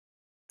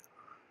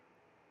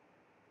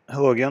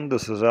Hello again,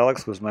 this is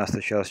Alex with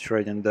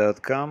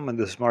MasterChartsTrading.com, and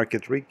this is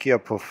market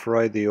recap of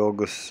Friday,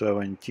 August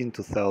 17,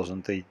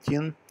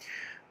 2018.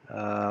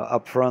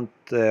 Upfront,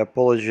 I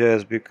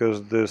apologize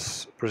because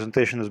this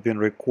presentation has been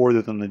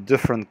recorded on a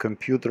different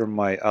computer.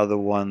 My other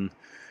one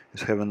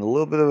is having a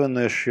little bit of an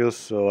issue,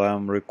 so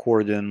I'm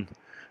recording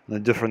on a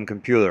different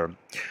computer.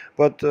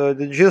 But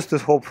the gist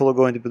is hopefully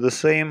going to be the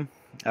same.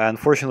 I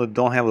unfortunately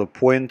don't have the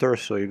pointer,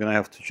 so you're going to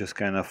have to just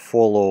kind of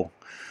follow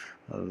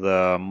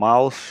the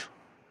mouse.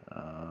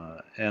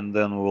 And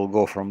then we'll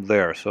go from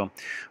there. So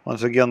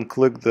once again,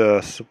 click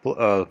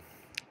the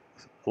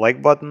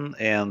like button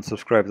and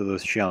subscribe to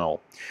this channel.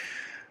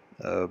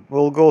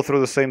 We'll go through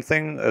the same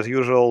thing as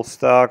usual.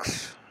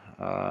 Stocks,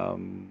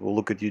 we'll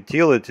look at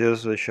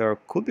utilities, which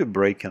could be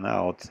breaking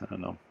out, I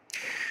don't know,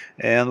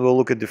 and we'll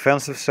look at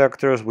defensive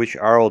sectors, which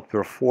are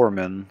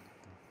outperforming,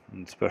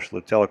 and especially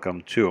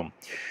telecom too.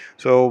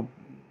 So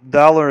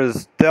dollar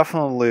is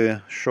definitely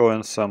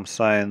showing some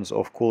signs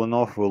of cooling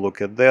off. We'll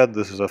look at that.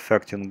 This is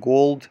affecting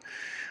gold.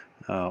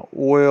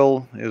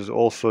 Oil is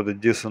also at a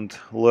decent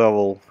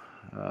level,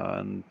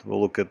 and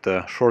we'll look at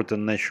the short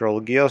and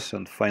natural gas,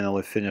 and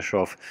finally finish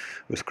off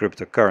with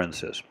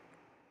cryptocurrencies.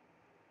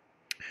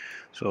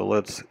 So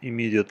let's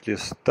immediately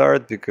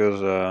start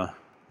because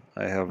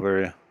I have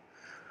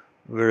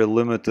very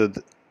limited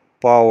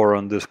power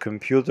on this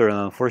computer, and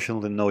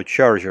unfortunately no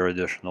charger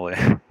additionally.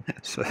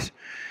 So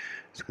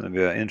it's going to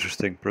be an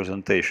interesting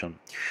presentation.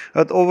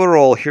 But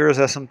overall, here's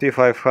S&P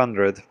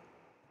 500.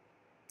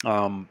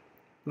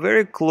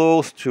 Very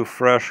close to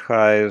fresh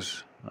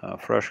highs.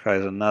 Fresh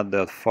highs are not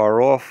that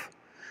far off.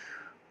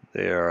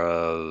 They're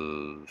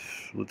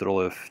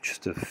literally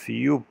just a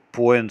few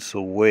points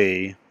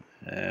away.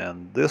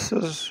 And this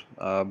is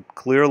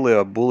clearly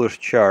a bullish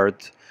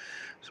chart.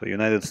 So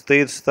United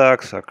States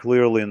stocks are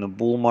clearly in the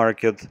bull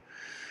market.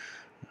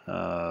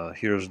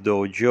 Here's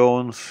Dow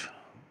Jones,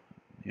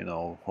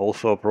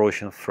 also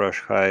approaching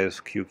fresh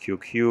highs.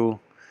 QQQ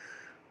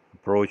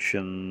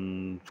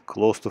approaching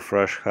close to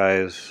fresh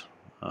highs.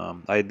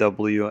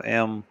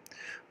 IWM,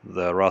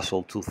 the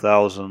Russell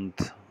 2000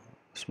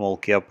 small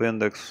cap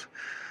index,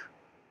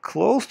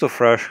 close to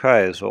fresh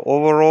highs. So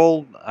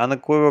overall,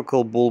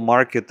 unequivocal bull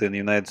market in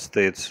United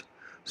States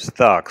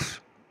stocks.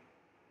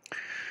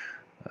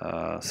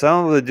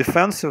 Some of the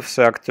defensive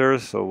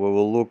sectors, so we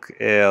will look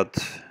at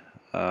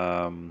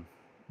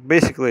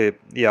basically,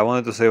 I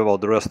wanted to say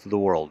about the rest of the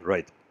world,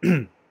 right?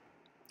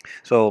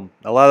 So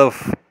a lot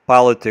of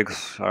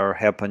politics are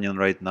happening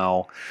right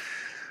now.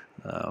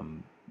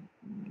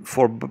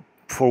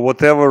 For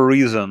whatever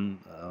reason,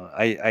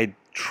 I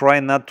try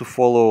not to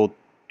follow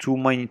too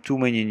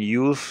many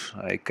news.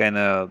 I kind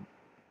of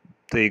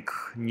take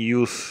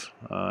news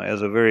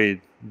as a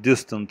very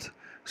distant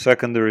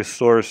secondary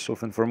source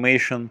of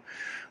information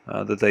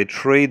that I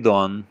trade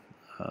on.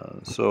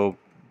 So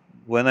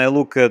when I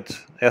look at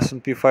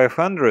S&P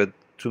 500,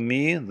 to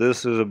me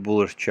this is a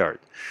bullish chart.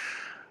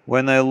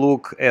 When I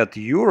look at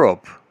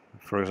Europe,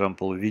 for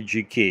example,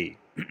 VGK,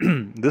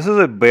 this is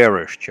a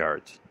bearish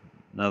chart.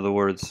 In other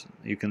words,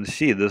 you can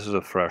see this is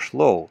a fresh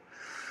low.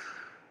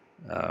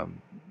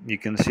 You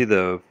can see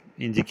the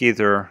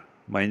indicator,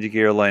 my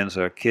indicator lines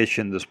are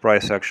catching this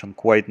price action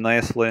quite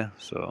nicely.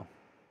 So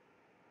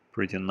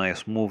pretty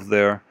nice move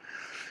there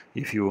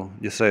if you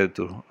decide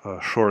to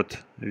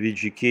short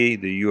VGK,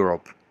 the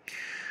Europe.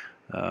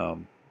 I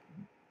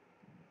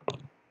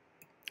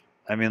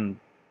mean,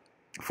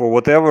 for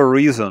whatever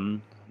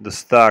reason, the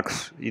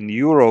stocks in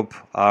Europe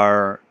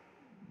are,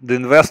 the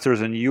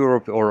investors in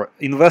Europe or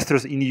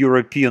investors in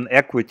European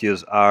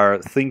equities are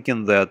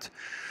thinking that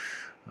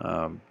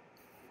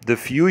the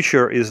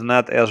future is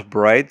not as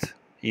bright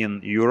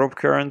in Europe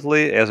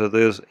currently as it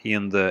is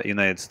in the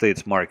United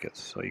States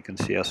markets. So you can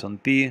see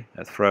S&P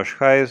at fresh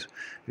highs,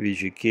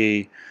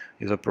 VGK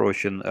is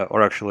approaching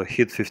or actually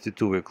hit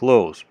 52-week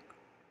lows.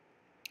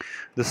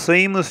 The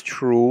same is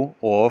true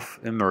of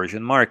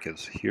emerging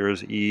markets.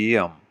 Here's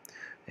EEM,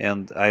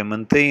 and I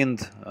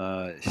maintained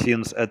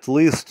since at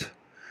least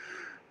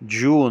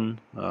June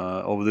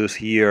of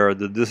this year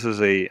that this is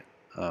a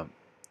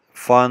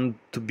fund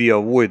to be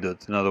avoided.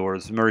 In other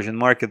words, emerging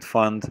market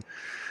fund,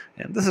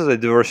 and this is a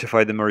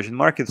diversified emerging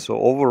market. So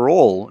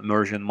overall,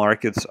 emerging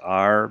markets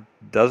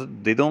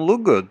they don't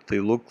look good. They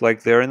look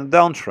like they're in a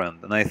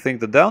downtrend, and I think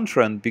the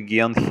downtrend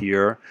began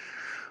here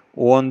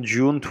on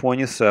June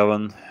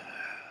 27,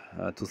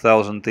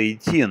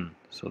 2018.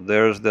 So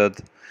there's that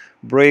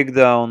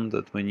breakdown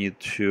that we need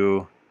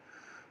to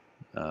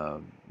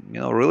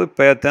really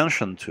pay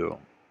attention to.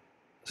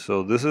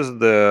 So this is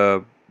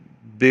the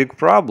big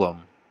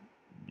problem.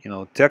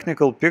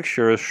 Technical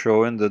picture is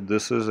showing that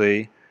this is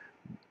a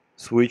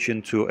switch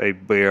into a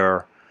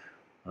bear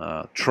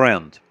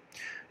trend.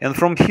 And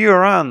from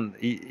here on,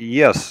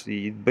 yes,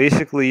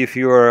 basically if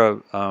you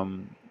are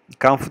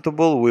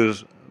comfortable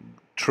with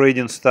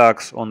trading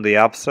stocks on the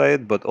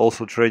upside, but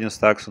also trading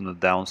stocks on the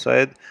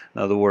downside,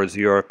 in other words,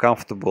 you are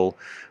comfortable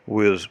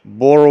with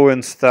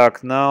borrowing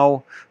stock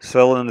now,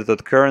 selling it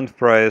at current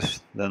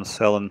price, then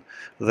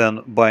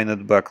buying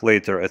it back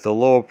later at a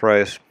lower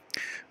price,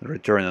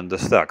 return in the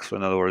stock. So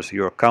in other words,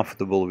 you're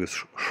comfortable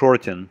with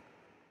shorting,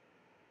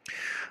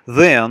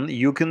 then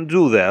you can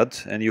do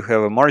that, and you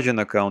have a margin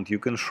account, you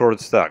can short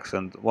stocks.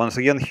 And once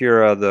again,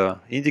 here are the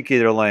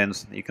indicator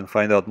lines. You can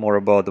find out more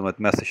about them at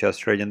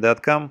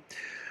MasterChartsTrading.com.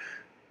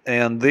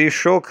 And they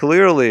show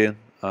clearly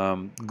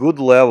good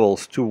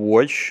levels to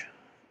watch,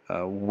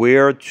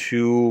 where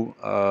to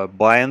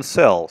buy and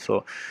sell.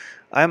 So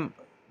I'm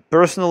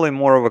personally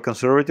more of a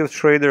conservative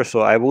trader, so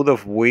I would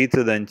have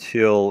waited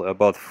until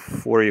about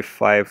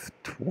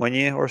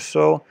 45.20 or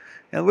so,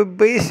 and we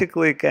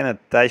basically kind of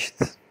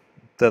touched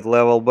that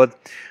level, but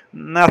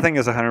nothing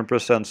is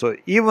 100%. So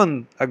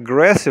even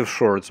aggressive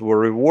shorts were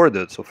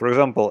rewarded. So for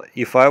example,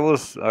 if I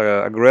was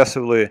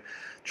aggressively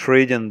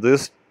trading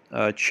this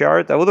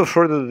chart, I would have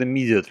shorted it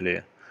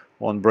immediately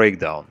on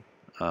breakdown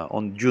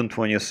on June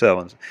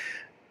 27th,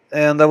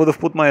 and I would have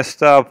put my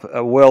stop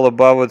well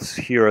above it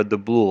here at the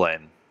blue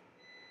line.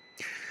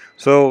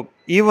 So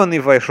even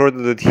if I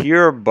shorted it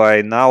here,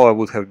 by now I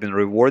would have been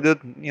rewarded.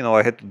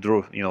 I had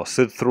to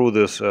sit through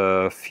this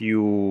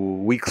few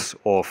weeks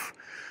of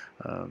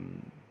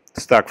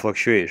stock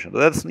fluctuation.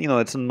 But that's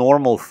it's a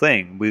normal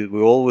thing. We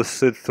always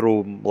sit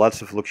through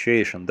lots of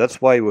fluctuation.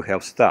 That's why we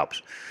have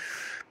stops.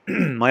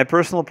 My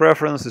personal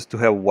preference is to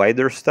have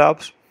wider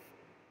stops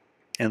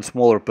and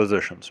smaller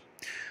positions.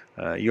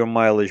 Your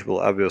mileage will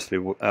obviously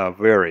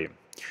vary.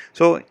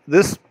 So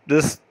this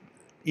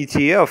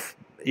ETF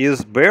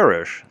is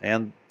bearish,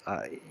 and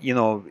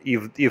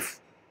if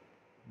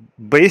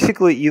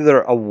basically either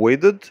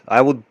avoided,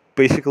 I would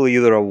basically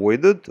either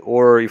avoid it,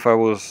 or if I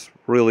was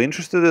really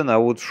interested in, I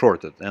would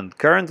short it. And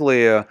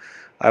currently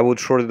I would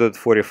short it at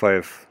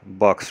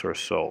 $45 or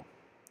so.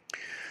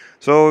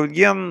 So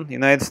again,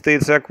 United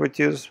States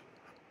equities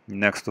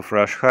next to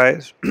fresh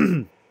highs.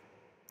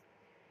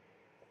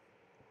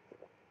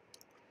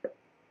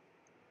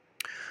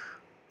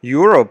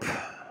 Europe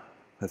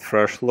at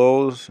fresh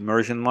lows,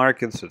 emerging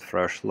markets at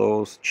fresh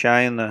lows,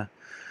 China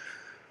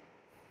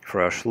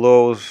fresh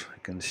lows,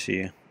 you can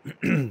see.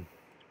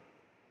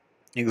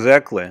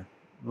 Exactly,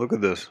 look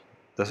at this.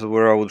 This is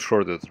where I would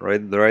short it,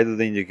 right at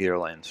the indicator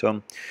line.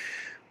 So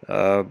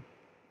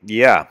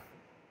yeah,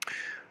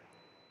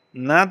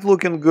 not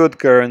looking good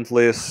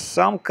currently.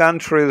 Some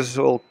countries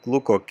will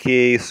look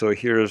okay. So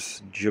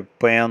here's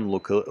Japan,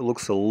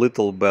 looks a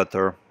little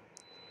better.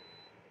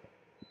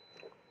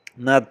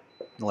 Not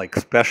like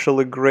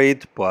especially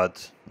great,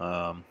 but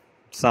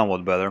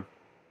somewhat better.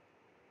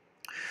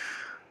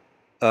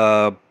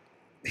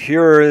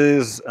 Here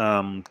is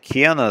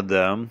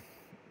Canada,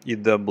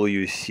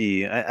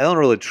 EWC. I don't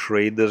really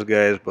trade this,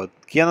 guys, but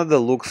Canada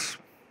looks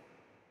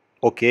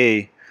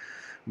okay,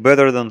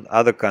 better than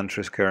other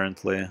countries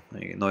currently.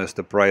 You notice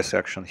the price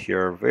action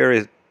here,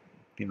 very,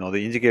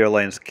 the indicator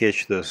lines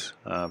catch this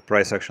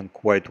price action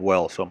quite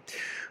well. So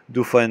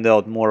do find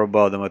out more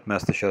about them at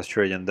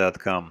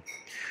MasterChartsTrading.com.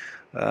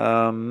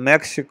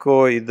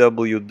 Mexico,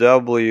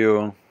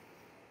 EWW,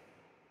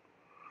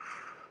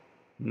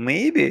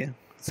 maybe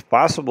it's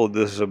possible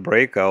this is a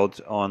breakout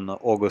on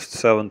August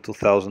 7,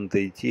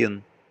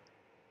 2018.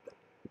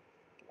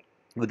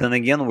 But then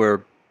again,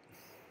 we're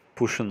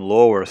pushing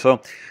lower.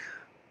 So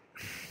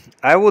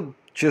I would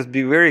just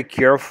be very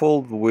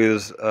careful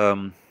with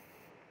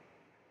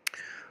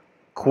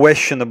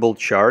questionable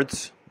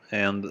charts.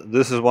 And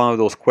this is one of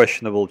those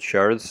questionable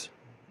charts,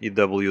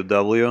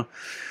 EWW.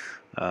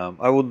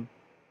 I would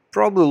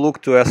probably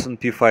look to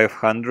S&P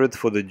 500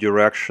 for the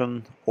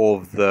direction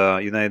of the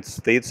United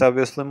States,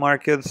 obviously,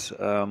 markets.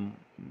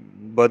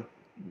 But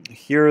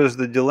here is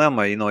the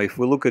dilemma. If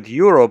we look at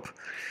Europe,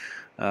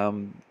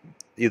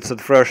 it's at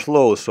fresh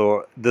low.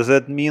 So does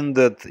that mean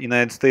that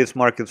United States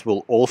markets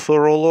will also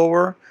roll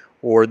over?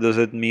 Or does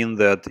it mean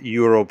that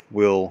Europe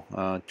will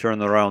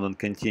turn around and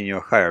continue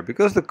higher?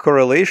 Because the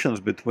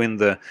correlations between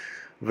the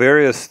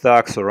various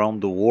stocks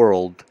around the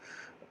world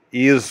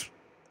is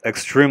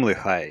extremely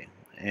high.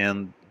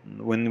 And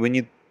when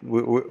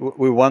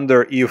we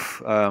wonder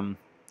if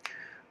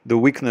the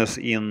weakness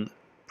in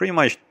pretty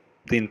much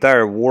the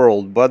entire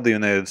world but the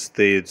United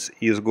States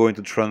is going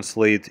to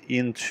translate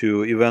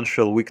into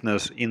eventual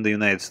weakness in the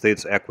United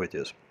States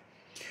equities.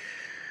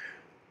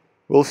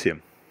 We'll see.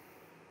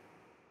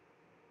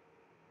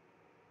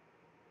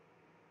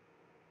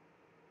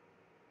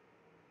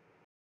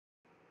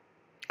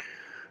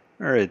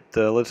 All right,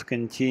 let's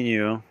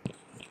continue.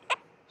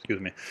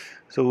 Excuse me.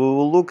 So we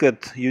will look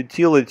at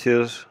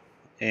utilities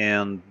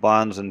and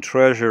bonds and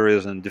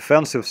treasuries and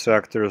defensive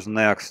sectors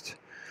next.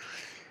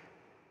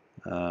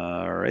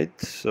 All right,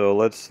 so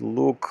let's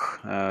look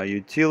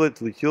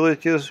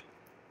utilities,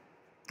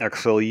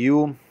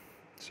 XLU.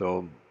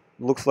 So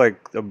looks like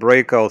a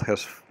breakout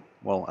has,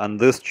 well, on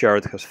this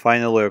chart has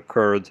finally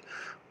occurred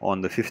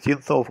on the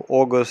 15th of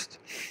August.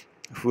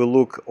 If we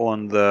look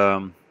on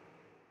the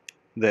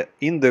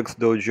index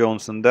Dow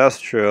Jones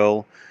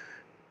Industrial,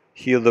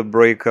 here the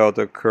breakout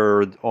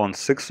occurred on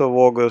 6th of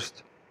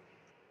August.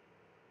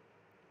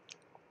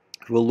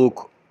 If we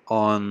look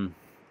on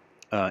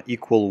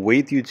equal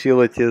weight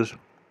utilities,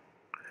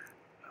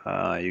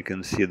 You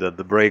can see that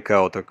the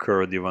breakout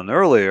occurred even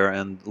earlier,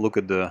 and look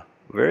at the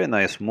very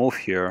nice move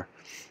here.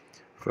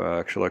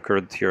 Actually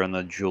occurred here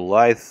on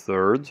July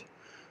 3rd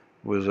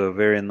with a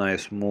very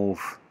nice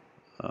move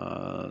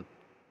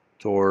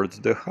towards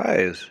the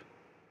highs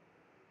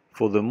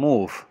for the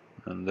move,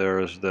 and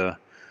there's the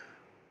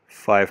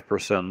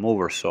 5% move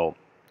or so.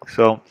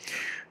 So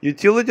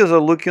utilities are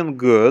looking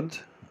good.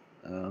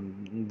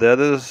 That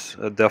is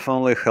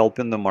definitely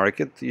helping the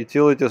market.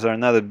 Utilities are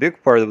not a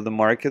big part of the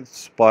market.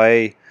 SPY,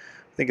 I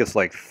think it's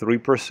like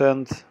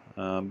 3%,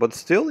 but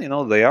still, you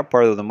know, they are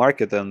part of the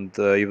market, and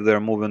if they're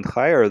moving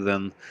higher,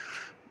 then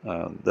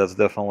that's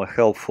definitely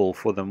helpful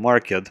for the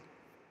market.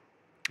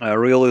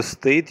 Real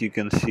estate, you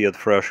can see at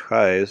fresh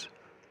highs.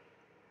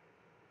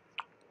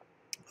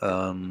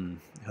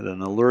 Had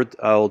an alert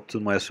out to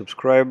my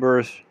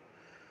subscribers,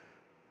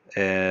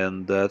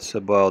 and that's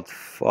about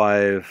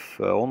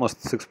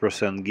almost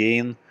 6%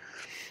 gain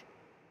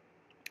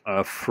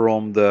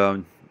from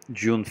the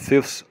June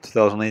 5th,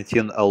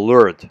 2018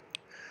 alert.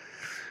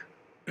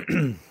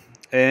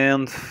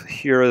 And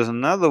here is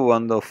another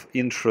one of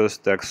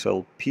interest,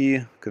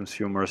 XLP,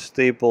 consumer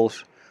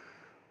staples.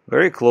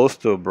 Very close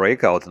to a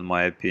breakout in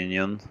my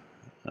opinion.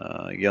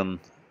 Again,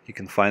 you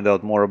can find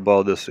out more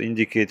about this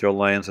indicator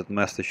lines at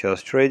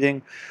MasterCharts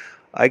Trading.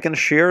 I can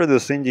share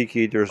these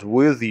indicators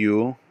with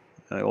you.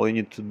 All you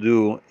need to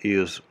do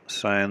is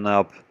sign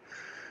up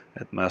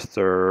at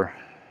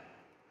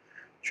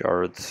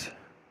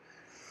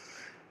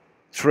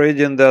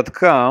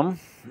MasterChartsTrading.com.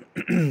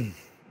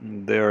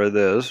 There it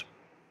is.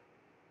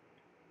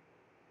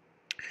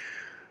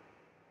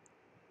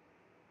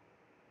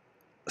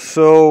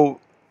 So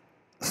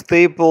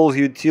staples,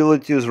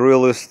 utilities,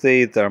 real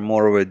estate are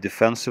more of a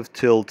defensive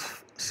tilt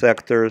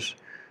sectors.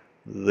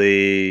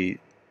 They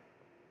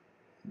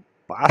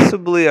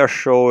possibly are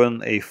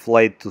showing a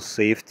flight to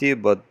safety,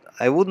 but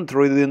I wouldn't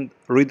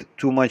read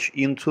too much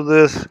into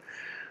this.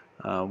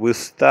 With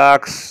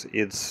stocks,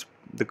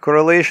 the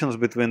correlations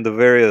between the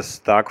various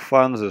stock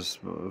funds is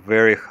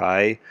very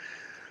high,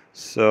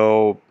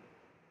 so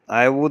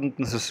I wouldn't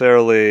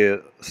necessarily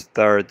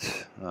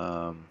start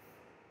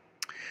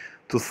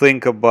to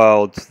think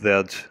about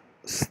that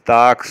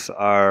stocks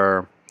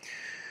are,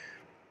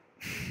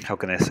 how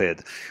can I say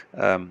it?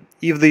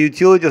 If the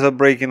utilities are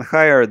breaking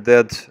higher,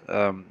 that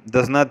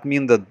does not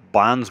mean that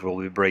bonds will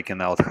be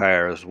breaking out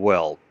higher as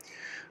well.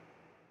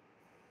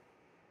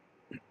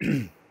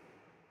 I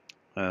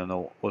don't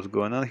know what's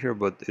going on here,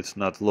 but it's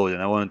not loading.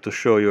 I wanted to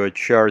show you a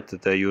chart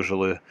that I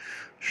usually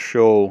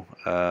show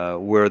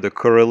where the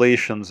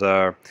correlations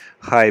are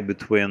high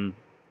between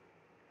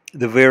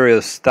the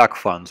various stock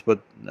funds, but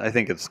I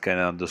think it's kind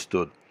of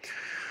understood.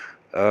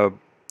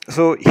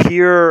 So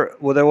here,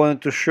 what I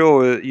wanted to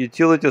show,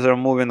 utilities are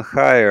moving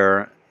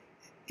higher,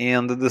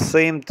 and at the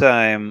same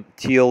time,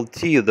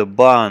 TLT, the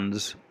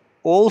bonds,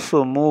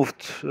 also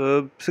moved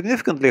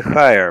significantly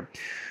higher.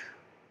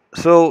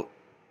 So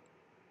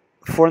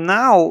for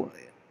now,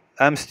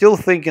 I'm still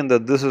thinking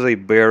that this is a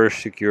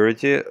bearish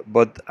security,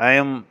 but I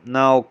am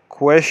now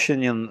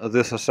questioning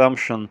this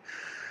assumption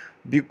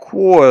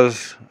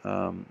because,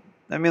 I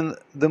mean,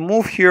 the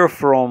move here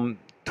from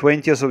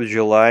 20th of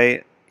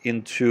July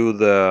into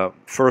the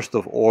 1st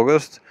of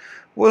August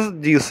was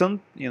decent,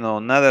 you know,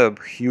 not a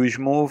huge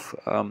move.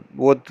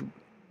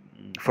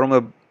 From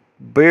a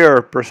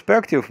bear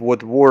perspective,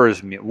 what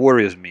worries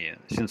me,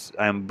 since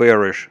I'm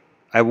bearish,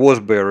 I was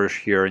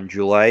bearish here in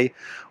July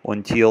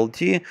on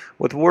TLT.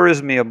 What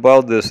worries me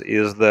about this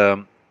is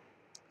the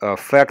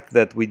fact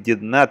that we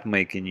did not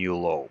make a new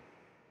low,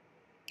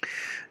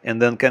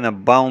 and then kind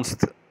of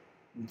bounced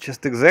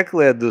just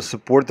exactly at the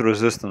support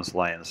resistance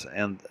lines.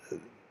 And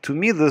to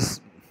me,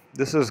 this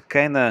is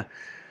kind of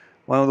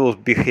one of those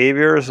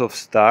behaviors of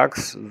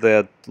stocks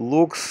that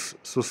looks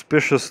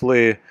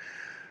suspiciously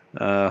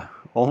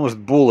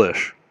almost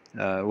bullish.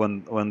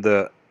 When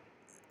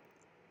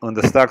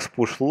the stocks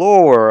push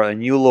lower, a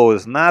new low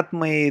is not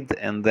made,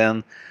 and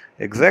then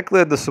exactly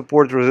at the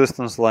support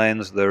resistance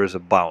lines there is a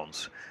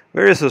bounce.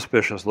 Very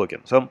suspicious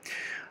looking. So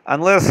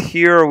unless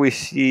here we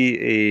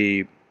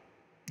see a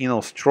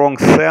strong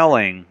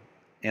selling,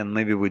 and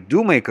maybe we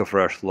do make a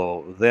fresh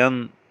low,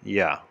 then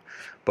yeah.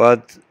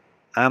 But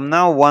I'm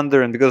now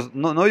wondering, because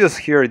notice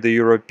here the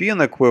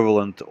European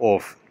equivalent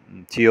of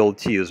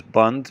TLT is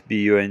BUND,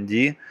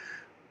 BUND.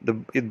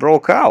 It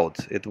broke out.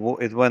 It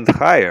went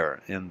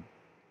higher, and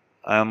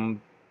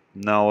I'm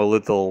now a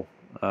little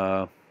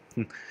not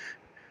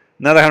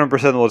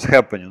 100% what's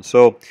happening.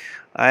 So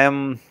I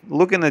am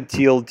looking at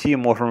TLT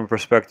more from a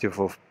perspective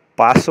of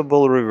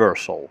possible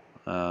reversal.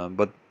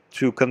 But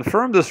to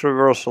confirm this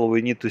reversal,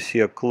 we need to see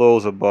a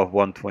close above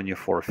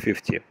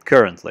 124.50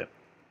 currently.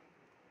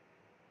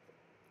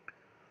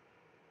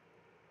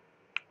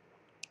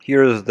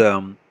 Here is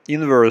the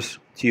inverse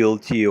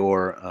TLT,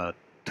 or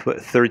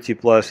 30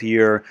 plus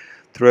year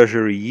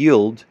treasury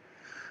yield,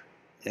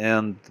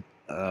 and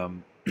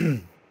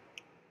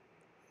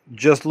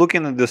just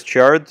looking at this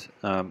chart,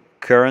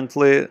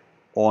 currently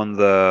on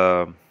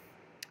the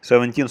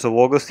 17th of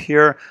August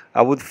here,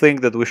 I would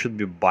think that we should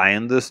be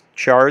buying this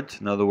chart.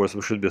 In other words,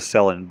 we should be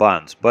selling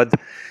bonds. But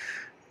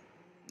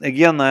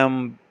again,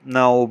 I'm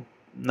now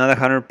not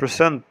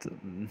 100%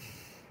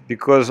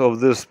 because of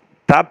this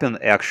tapping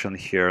action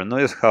here.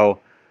 Notice how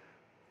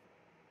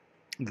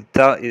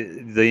the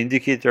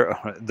indicator,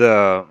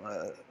 the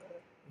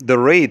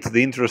rate,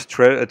 the interest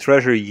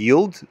treasury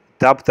yield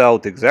tapped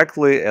out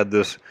exactly at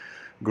this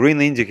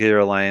green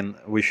indicator line,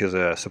 which is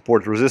a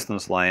support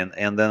resistance line,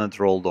 and then it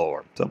rolled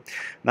over. So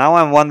now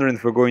I'm wondering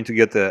if we're going to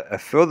get a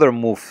further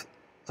move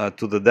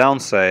to the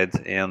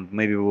downside, and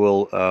maybe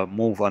we'll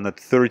move on a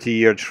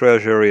 30-year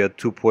treasury at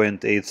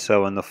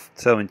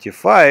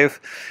 2.8775,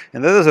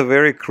 and that is a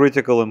very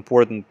critical,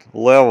 important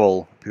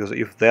level, because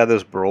if that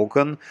is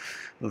broken,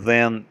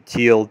 then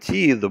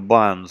TLT, the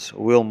bonds,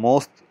 will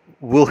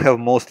have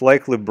most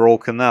likely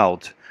broken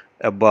out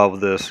above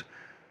this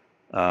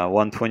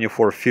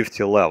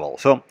 124.50 level.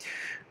 So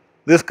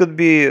this could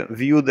be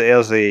viewed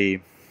as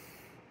a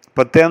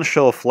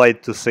potential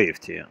flight to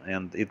safety,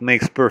 and it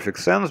makes perfect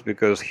sense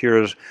because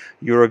here's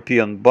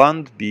European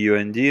bond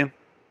BUND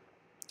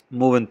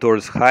moving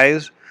towards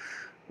highs,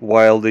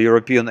 while the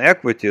European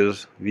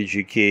equities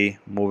VGK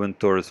moving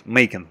towards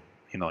making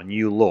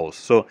new lows.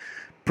 So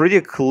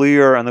pretty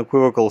clear,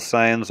 unequivocal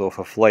signs of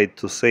a flight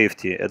to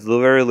safety, at the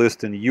very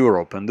least in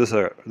Europe, and these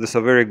are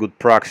very good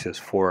proxies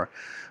for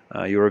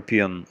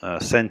European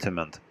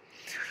sentiment.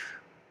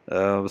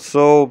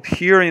 So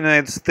here in the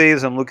United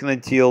States, I'm looking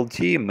at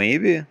TLT.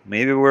 Maybe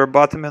we're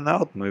bottoming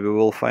out. Maybe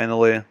we'll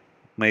finally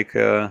make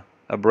a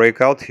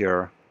breakout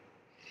here.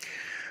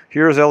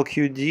 Here's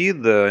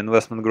LQD, the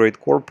investment grade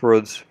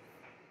corporates.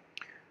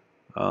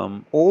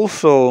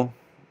 Also,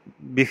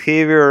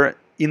 behavior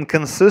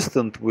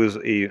inconsistent with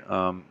a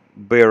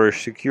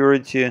bearish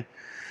security.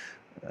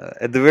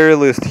 At the very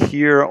least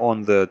here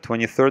on the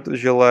 23rd of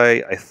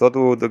July, I thought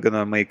we were going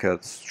to make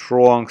a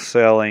strong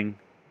selling.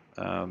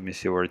 Let me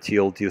see where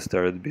TLT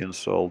started being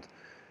sold.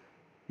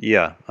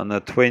 Yeah, on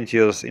the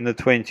 20th, in the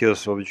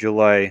 20th of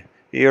July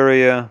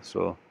area.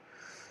 So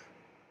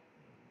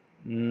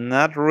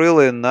not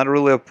really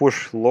a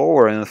push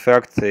lower. In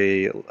fact,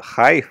 a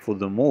high for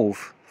the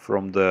move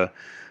from the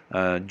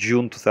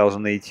June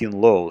 2018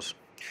 lows.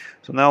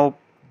 So now,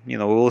 we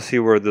will see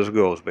where this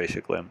goes,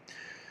 basically.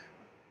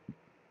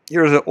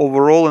 Here's the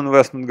overall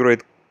investment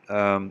grade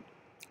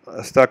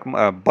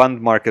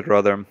bond market,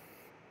 rather.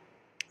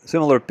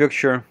 Similar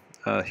picture.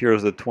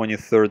 Here's the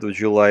 23rd of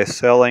July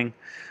selling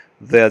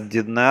that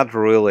did not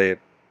really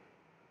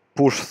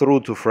push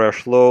through to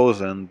fresh lows,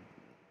 and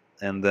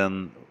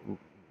then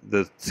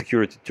the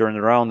security turned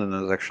around and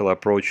is actually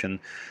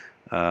approaching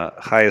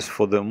highest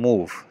for the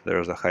move.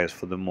 There's a highest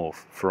for the move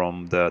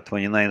from the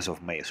 29th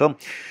of May. So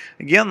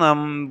again,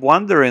 I'm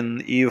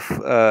wondering if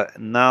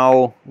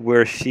now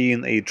we're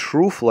seeing a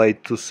true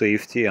flight to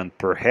safety, and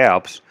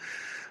perhaps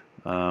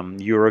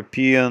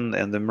European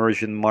and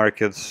emerging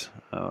markets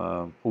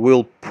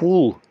will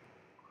pull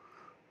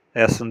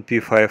S&P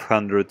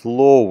 500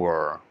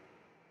 lower.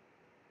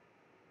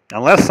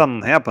 Unless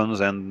something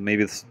happens, and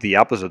maybe it's the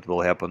opposite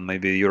will happen.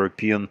 Maybe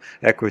European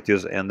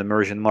equities and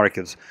emerging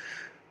markets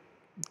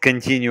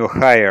continue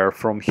higher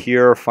from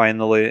here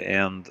finally,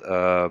 and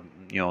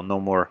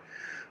no more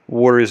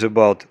worries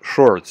about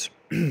shorts.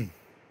 So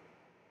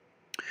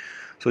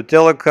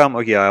telecom,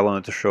 okay, I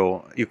wanted to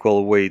show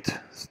equal weight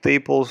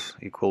staples,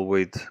 equal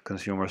weight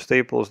consumer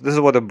staples. This is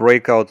what a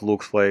breakout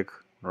looks like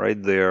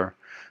right there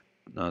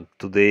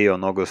today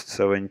on August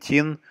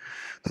 17,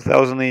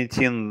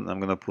 2018. I'm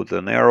gonna put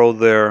an arrow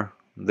there.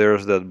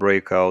 There's that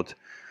breakout.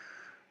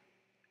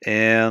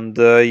 And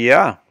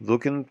yeah,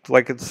 looking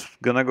like it's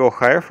gonna go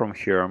higher from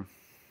here.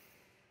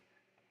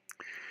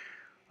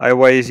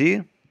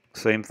 IYZ,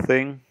 same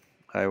thing.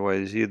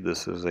 IYZ,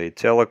 this is a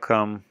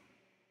telecom.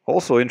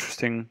 Also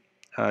interesting,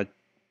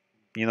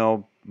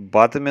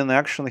 bottoming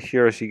action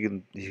here. As you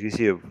can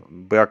see,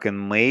 back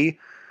in May,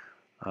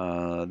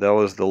 that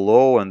was the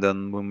low, and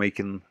then we're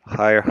making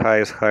higher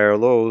highs, higher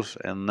lows,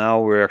 and now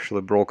we're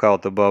actually broke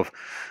out above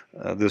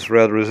this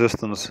red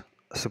resistance.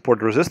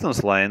 Support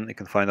resistance line. You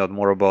can find out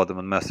more about them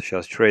on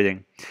MasterCharts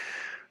Trading.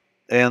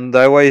 And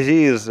IYZ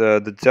is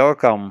the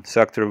telecom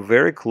sector,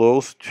 very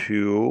close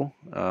to,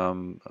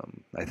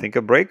 I think,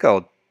 a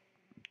breakout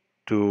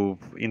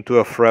into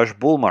a fresh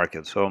bull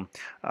market. So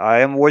I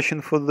am watching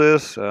for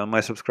this.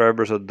 My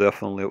subscribers are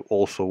definitely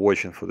also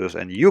watching for this,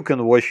 and you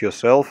can watch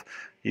yourself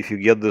if you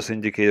get these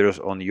indicators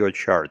on your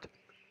chart.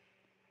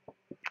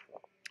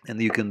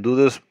 And you can do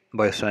this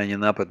by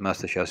signing up at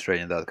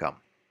MasterChartsTrading.com.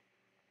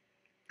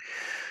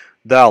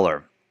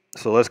 Dollar.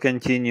 So let's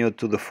continue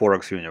to the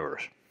Forex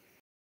universe.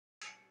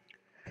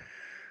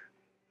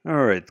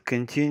 Alright,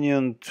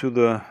 continuing to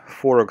the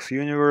Forex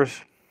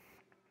universe.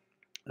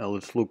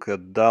 Let's look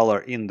at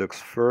dollar index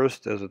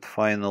first, as it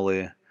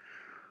finally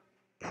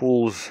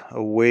pulls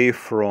away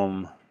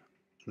from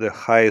the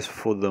highs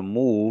for the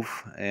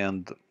move,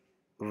 and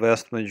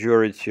vast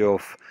majority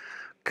of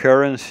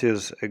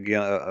currencies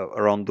again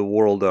around the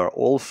world are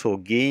also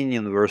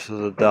gaining versus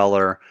the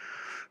dollar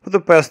for the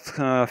past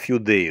few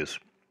days.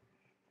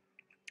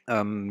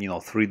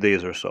 3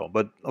 days or so.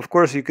 But of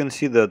course, you can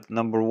see that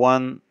number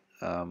one,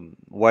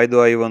 why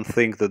do I even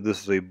think that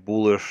this is a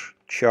bullish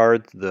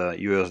chart? The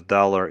US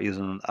dollar is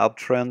in an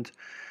uptrend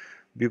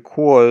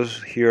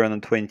because here on the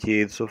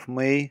 28th of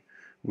May,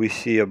 we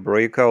see a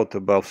breakout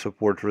above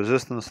support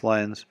resistance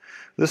lines.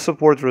 These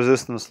support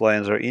resistance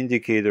lines are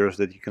indicators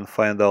that you can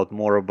find out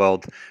more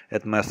about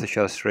at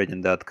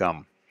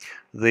MasterChartsTrading.com.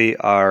 They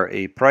are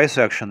a price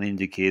action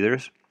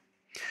indicators.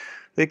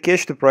 They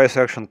catch the price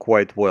action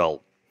quite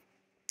well.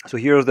 So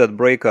here's that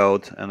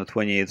breakout on the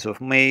 28th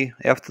of May.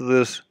 After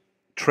this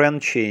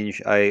trend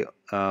change, I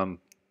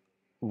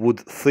would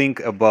think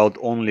about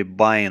only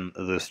buying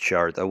this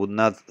chart. I would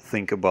not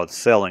think about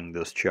selling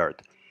this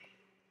chart.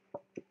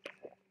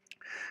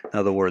 In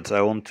other words,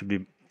 I want to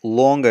be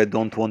long, I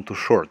don't want to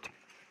short.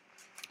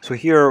 So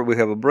here we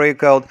have a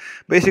breakout.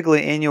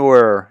 Basically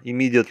anywhere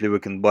immediately we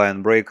can buy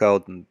and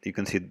breakout, and you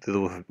can see it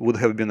would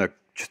have been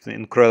just an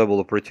incredible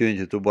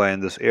opportunity to buy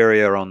in this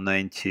area around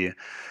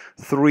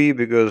 93,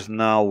 because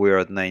now we're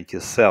at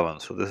 97.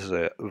 So this is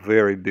a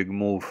very big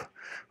move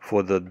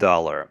for the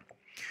dollar.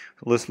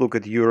 So let's look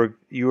at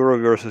euro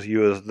versus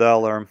US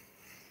dollar.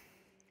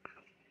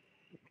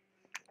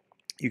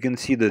 You can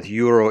see that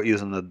euro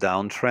is in a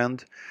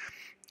downtrend.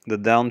 The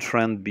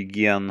downtrend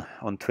began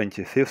on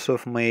 25th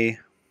of May,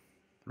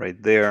 right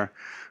there,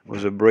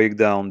 with a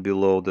breakdown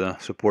below the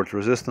support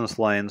resistance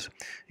lines.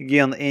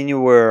 Again,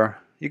 anywhere,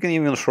 you can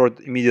even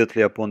short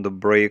immediately upon the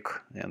break,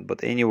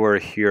 but anywhere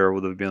here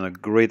would have been a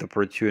great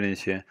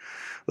opportunity.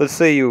 Let's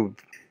say you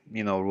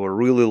were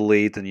really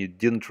late and you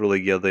didn't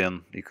really get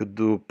in. You could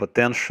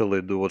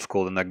potentially do what's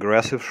called an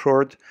aggressive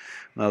short.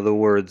 In other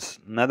words,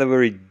 not a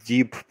very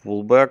deep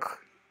pullback,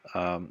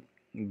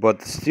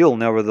 but still,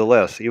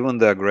 nevertheless, even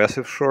the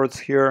aggressive shorts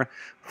here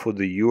for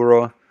the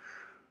euro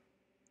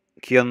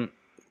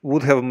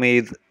would have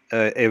made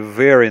a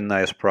very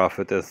nice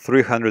profit at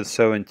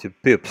 370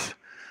 pips.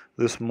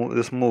 This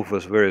move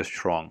was very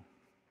strong.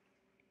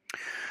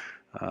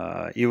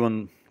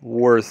 Even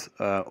worse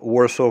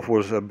off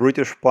was a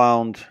British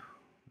pound.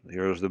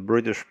 Here's the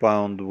British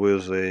pound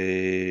with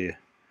a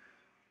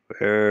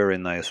very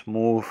nice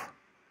move.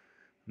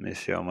 Let me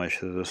see how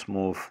much is this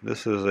move.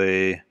 This is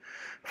a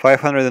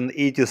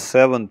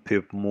 587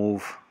 pip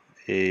move.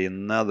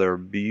 Another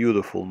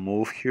beautiful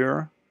move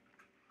here.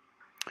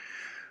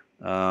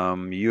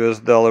 US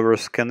dollar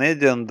versus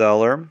Canadian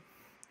dollar.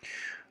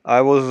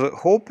 I was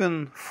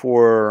hoping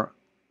for,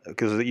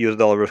 because the US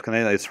dollar versus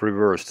Canadian, it's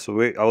reversed.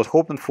 So I was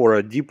hoping for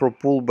a deeper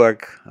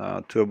pullback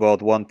to about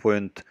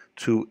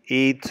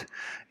 1.28,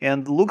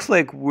 and looks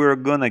like we're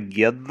gonna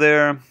get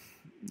there.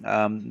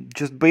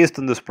 Just based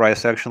on this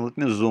price action, let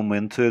me zoom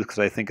into it because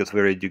I think it's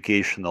very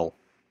educational.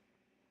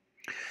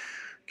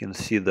 You can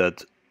see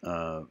that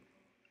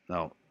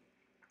now,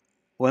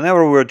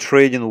 whenever we're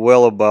trading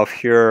well above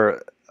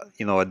here,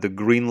 at the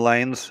green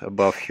lines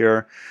above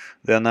here,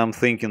 then I'm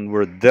thinking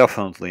we're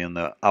definitely in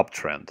the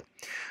uptrend.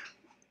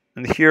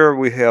 And here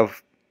we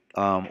have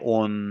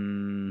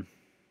on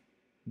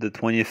the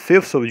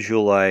 25th of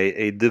July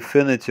a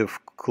definitive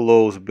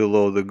close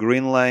below the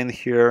green line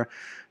here,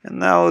 and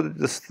now it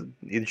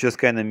just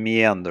kind of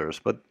meanders.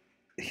 But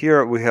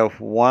here we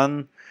have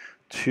 1,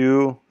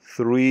 2,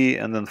 3,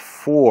 and then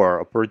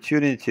 4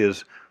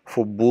 opportunities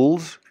for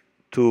bulls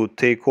to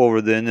take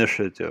over the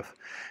initiative.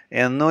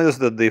 And notice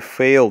that they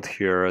failed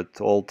here at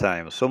all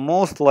times. So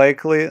most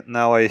likely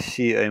now I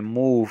see a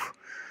move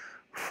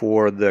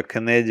for the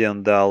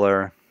Canadian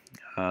dollar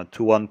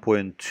to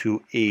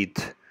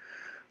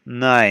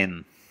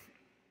 1.289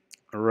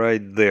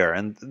 right there.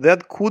 And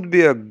that could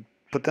be a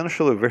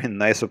potentially very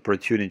nice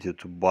opportunity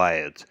to buy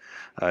it.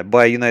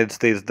 Buy United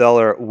States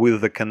dollar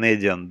with the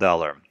Canadian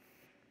dollar.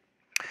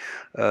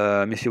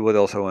 Let me see what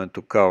else I wanted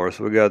to cover.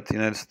 So we got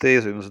United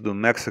States, let's do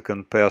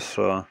Mexican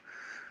peso.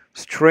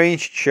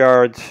 Strange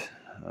chart,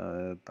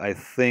 I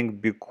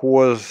think,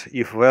 because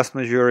if vast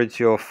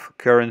majority of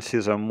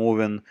currencies are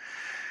moving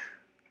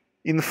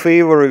in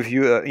favor of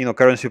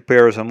currency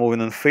pairs are moving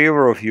in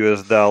favor of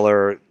US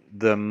dollar,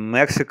 the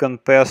Mexican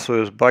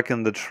peso is back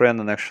in the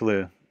trend and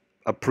actually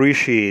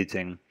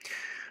appreciating.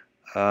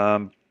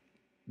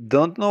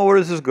 Don't know where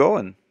this is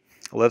going.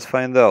 Let's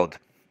find out.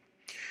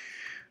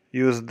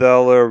 US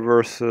dollar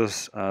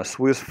versus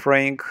Swiss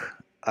franc.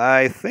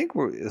 I think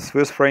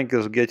Swiss franc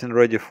is getting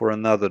ready for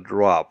another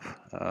drop.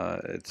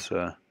 It's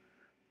a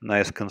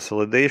nice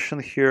consolidation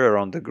here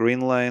around the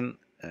green line,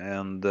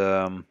 and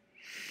I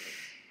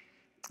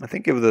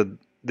think if the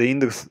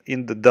index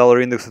in the dollar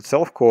index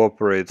itself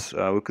cooperates,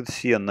 we could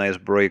see a nice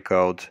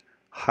breakout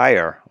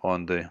higher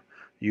on the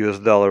US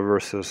dollar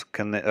versus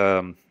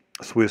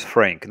Swiss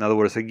franc. In other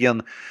words,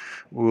 again,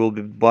 we will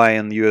be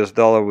buying US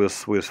dollar with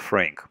Swiss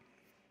franc.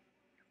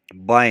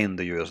 Buying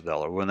the US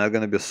dollar. We're not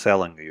going to be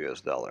selling the US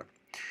dollar.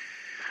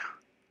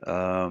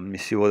 Let me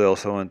see what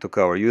else I want to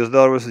cover. US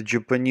dollar versus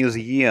Japanese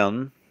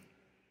yen.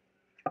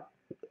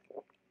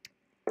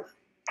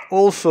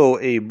 Also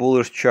a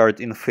bullish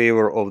chart in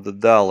favor of the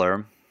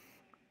dollar.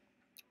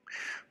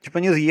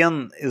 Japanese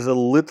yen is a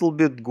little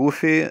bit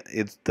goofy.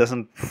 It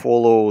doesn't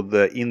follow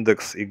the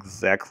index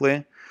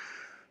exactly.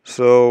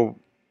 So,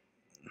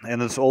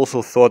 and it's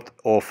also thought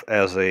of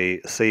as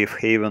a safe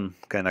haven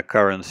kind of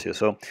currency.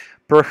 So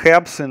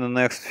perhaps in the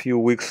next few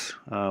weeks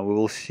we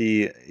will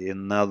see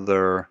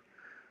another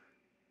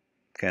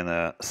kind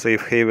of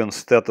safe haven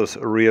status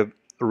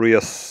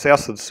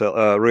reassess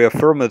itself,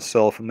 reaffirm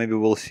itself, and maybe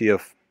we'll see a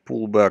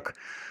pullback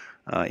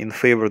in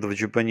favor of the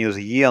Japanese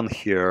yen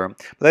here.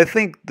 But I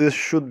think this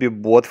should be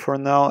bought for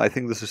now. I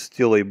think this is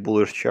still a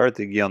bullish chart.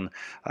 Again,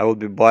 I would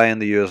be buying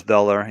the US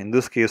dollar, in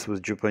this case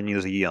with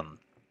Japanese yen.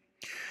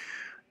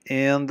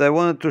 And I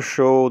wanted to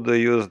show the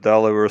US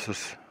dollar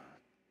versus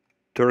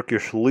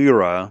Turkish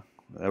lira.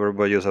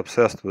 Everybody is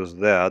obsessed with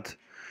that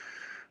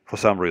for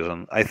some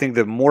reason. I think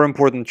the more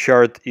important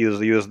chart is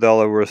the US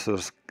dollar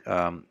versus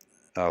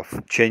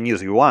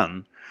Chinese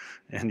yuan,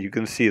 and you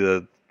can see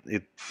that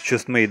it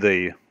just made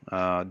the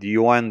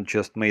yuan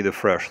just made a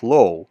fresh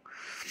low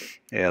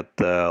at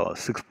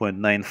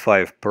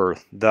 6.95 per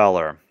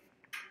dollar.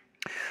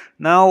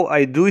 Now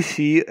I do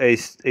see a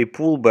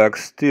pullback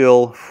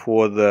still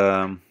for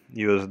the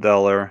US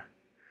dollar,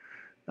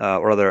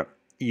 rather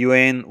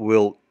yuan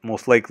will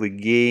most likely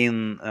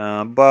gain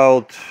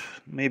about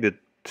maybe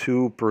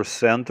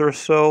 2% or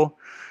so,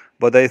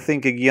 but I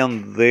think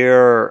again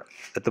there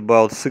at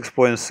about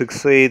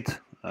 6.68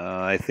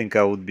 I think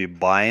I would be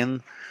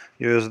buying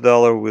US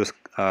dollar with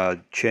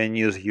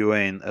Chinese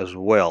yuan as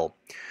well.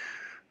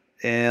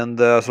 And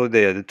so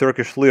the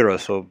Turkish lira,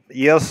 so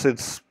yes,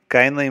 it's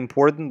kind of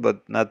important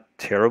but not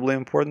terribly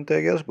important,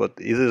 I guess, but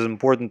it is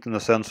important in the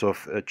sense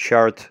of a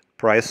chart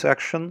price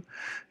action,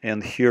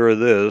 and here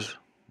it is.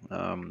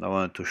 I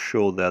wanted to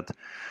show that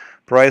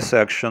price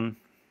action.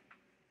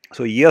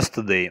 So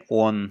yesterday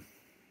on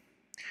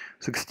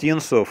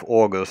 16th of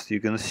August you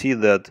can see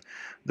that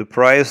the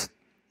price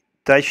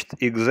touched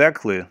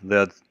exactly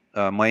that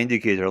my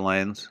indicator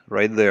lines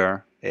right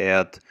there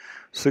at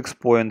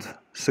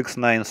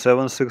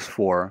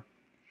 6.69764.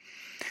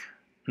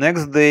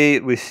 Next day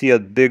we see a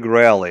big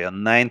rally, a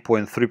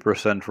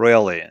 9.3%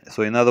 rally.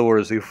 So in other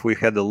words, if we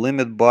had a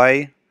limit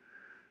buy,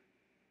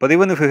 but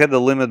even if we had a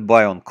limit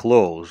buy on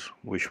close,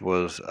 which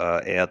was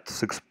at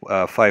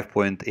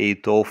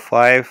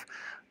 5.805,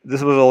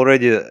 this was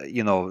already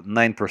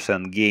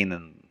 9% gain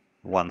in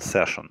one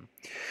session.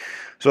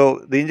 So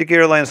the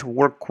indicator lines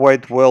work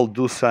quite well.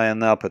 Do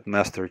sign up at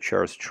Master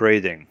Charts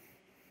Trading.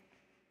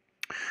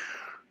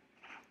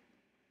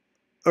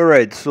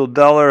 Alright, so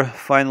dollar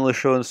finally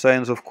showing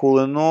signs of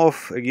cooling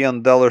off.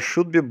 Again, dollar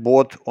should be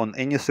bought on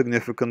any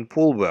significant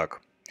pullback.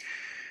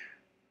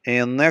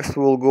 And next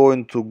we'll go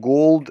into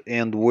gold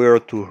and where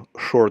to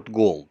short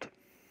gold.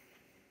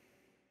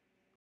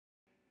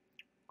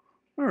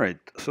 Alright,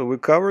 so we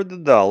covered the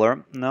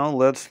dollar. Now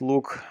let's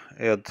look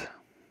at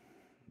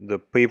the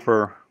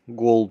paper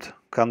gold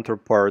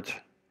counterpart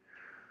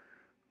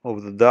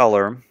of the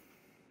dollar,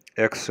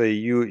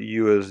 XAU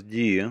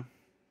USD.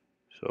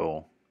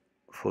 So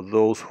for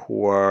those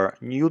who are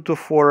new to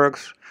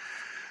Forex,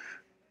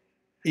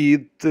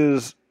 the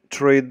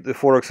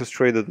Forex is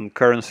traded in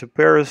currency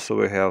pairs. So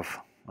we have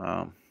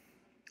on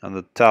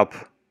the top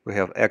we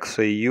have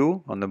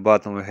XAU, on the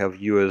bottom we have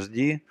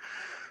USD.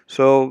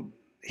 So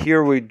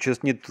here we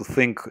just need to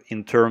think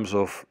in terms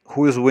of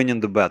who is winning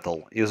the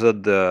battle. Is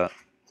it the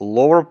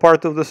lower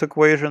part of this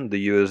equation,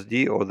 the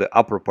USD, or the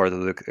upper part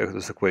of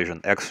this equation,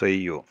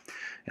 XAU?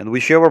 And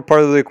whichever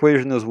part of the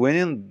equation is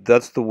winning,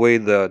 that's the way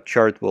the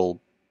chart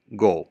will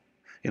go.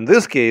 In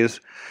this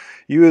case,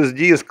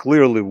 USD is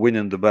clearly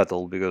winning the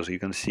battle because you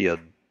can see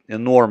an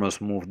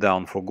enormous move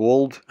down for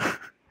gold.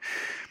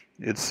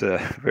 It's a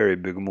very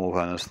big move,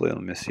 honestly.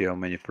 Let me see how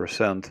many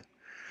percent.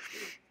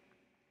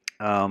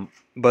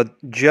 But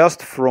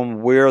just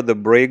from where the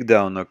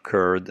breakdown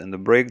occurred, and the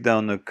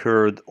breakdown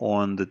occurred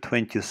on the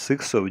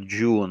 26th of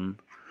June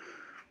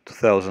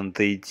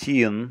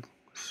 2018,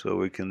 so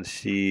we can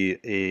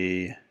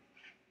see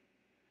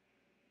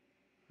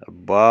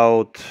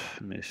about,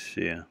 let me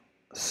see,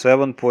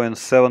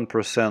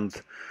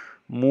 7.7%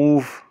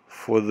 move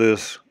for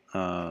this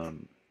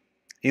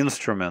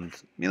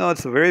instrument.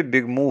 It's a very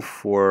big move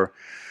for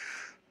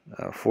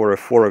a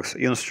Forex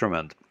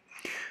instrument.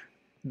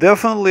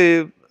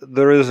 Definitely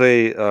there is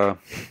a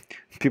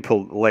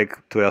people like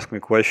to ask me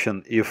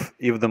question if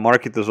the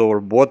market is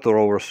overbought or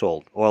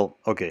oversold. Well,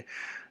 okay,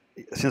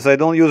 since I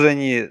don't use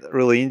any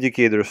really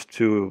indicators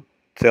to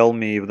tell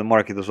me if the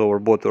market is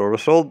overbought or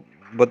oversold,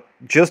 but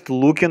just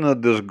looking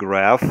at this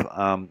graph,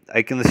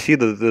 I can see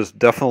that it is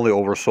definitely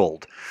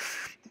oversold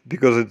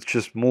because it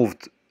just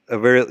moved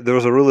there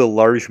was a really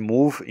large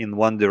move in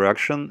one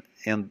direction,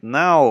 and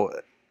now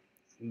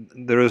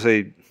there is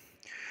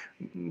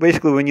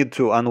basically we need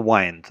to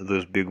unwind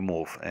this big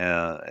move,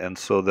 and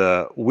so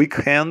the weak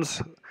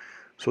hands,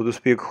 so to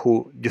speak,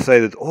 who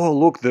decided, oh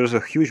look, there's a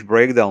huge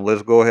breakdown,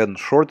 let's go ahead and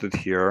short it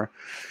here,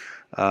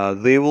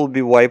 they will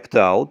be wiped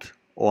out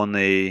on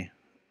a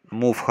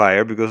move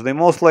higher because they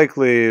most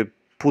likely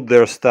put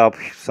their stop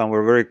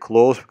somewhere very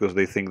close because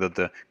they think that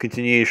the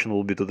continuation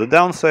will be to the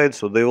downside,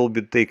 so they will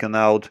be taken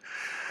out.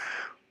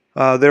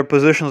 Their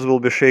positions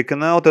will be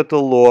shaken out at a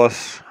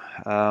loss.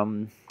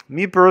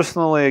 Me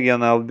personally,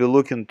 again, I'll be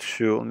looking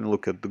to, let me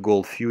look at the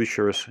gold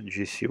futures,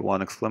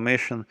 GC1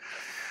 exclamation.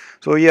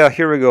 So yeah,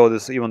 here we go.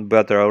 This is even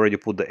better. I already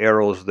put the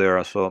arrows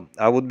there. So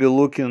I would be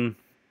looking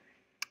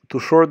to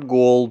short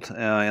gold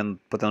and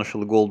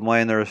potentially gold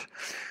miners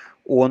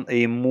on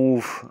a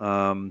move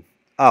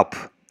up.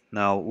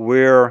 Now,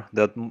 where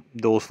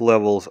those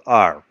levels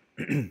are.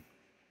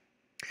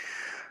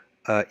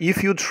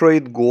 If you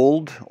trade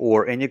gold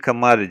or any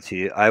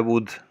commodity, I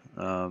would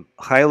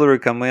highly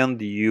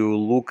recommend you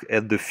look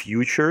at the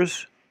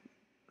futures.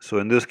 So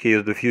in this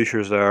case, the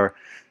futures are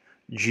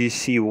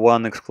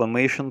GC1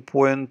 exclamation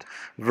point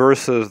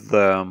versus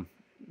the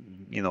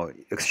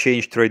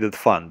exchange traded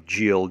fund,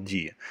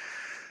 GLD.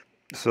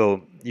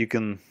 So you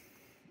can,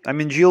 I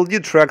mean,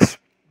 GLD tracks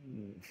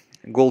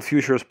gold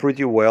futures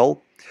pretty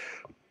well,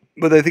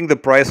 but I think the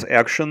price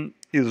action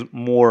is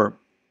more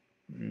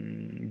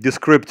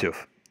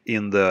descriptive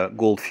in the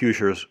gold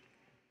futures,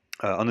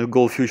 on the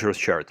gold futures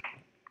chart.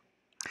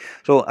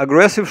 So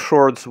aggressive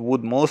shorts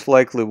would most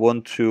likely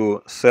want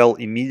to sell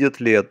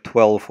immediately at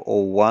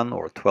 1201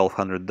 or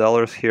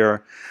 $1,200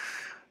 here.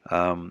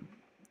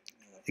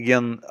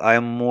 Again,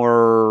 I'm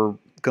more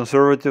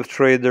conservative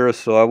trader,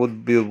 so I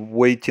would be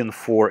waiting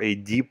for a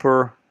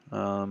deeper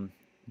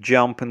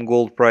jump in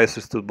gold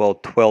prices to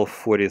about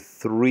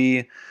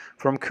 1243.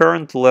 From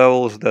current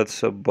levels,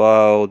 that's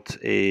about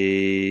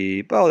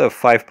a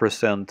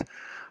 5%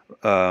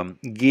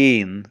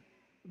 gain.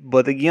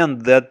 But again,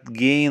 that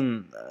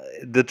gain,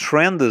 the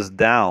trend is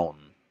down,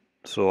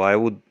 so I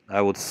would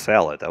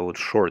sell it. I would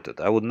short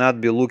it. I would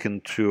not be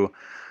looking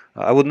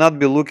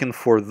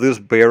for this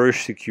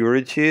bearish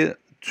security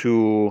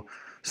to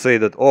say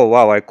that, oh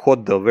wow, I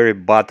caught the very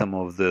bottom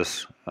of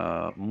this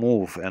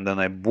move and then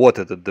I bought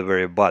it at the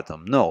very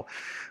bottom. No,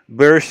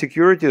 bearish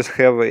securities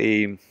have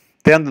a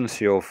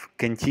tendency of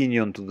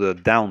continuing to the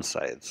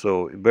downside.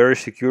 So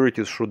bearish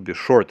securities should be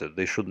shorted.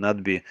 They should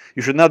not be.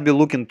 You should not be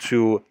looking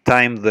to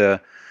time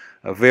the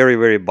very,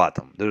 very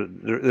bottom.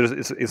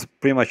 It's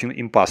pretty much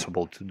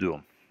impossible to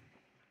do.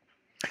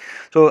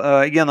 So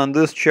again, on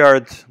this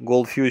chart,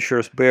 gold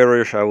futures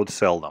bearish, I would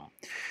sell them.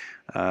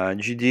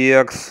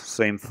 GDX,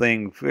 same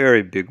thing,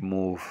 very big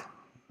move.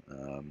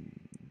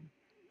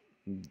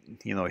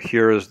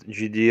 Here is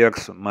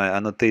GDX, my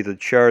annotated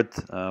chart.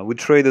 We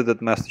traded at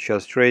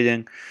MasterCharts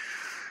Trading.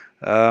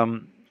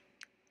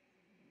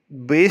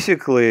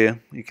 Basically,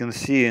 you can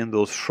see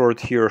those short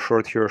here,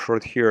 short here,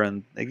 short here,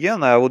 and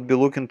again, I would be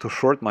looking to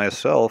short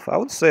myself. I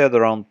would say at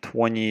around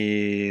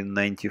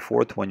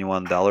 $20.94,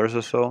 $21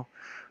 or so.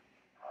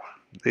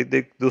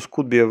 Those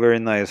could be a very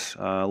nice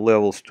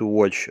levels to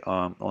watch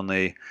on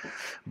a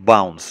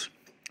bounce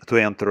to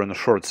enter on the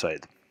short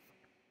side.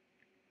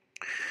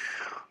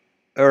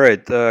 All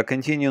right,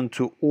 continuing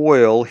to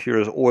oil.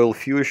 Here's oil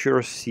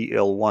futures,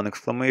 CL1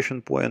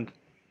 exclamation point.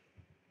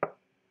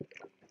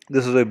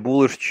 This is a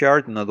bullish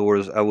chart. In other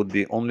words, I would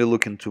be only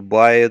looking to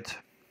buy it.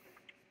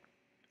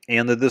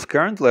 And it is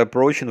currently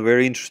approaching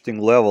very interesting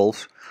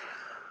levels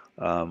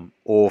of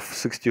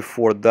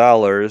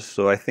 $64.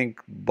 So I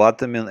think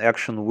bottoming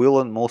action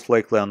will most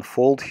likely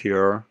unfold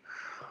here.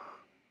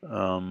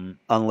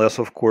 Unless,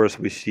 of course,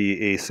 we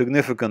see a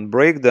significant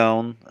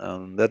breakdown.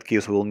 In that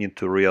case, we'll need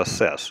to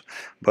reassess.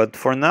 But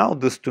for now,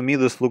 to me,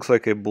 this looks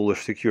like a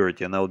bullish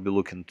security, and I would be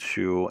looking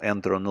to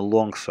enter on the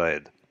long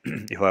side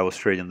if I was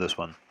trading this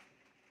one.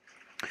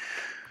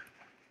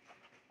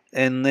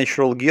 And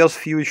natural gas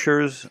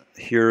futures,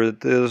 here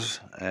it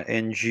is,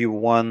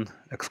 NG1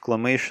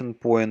 exclamation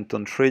point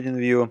on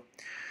TradingView.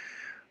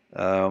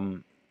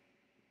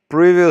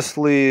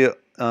 Previously,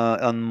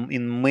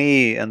 in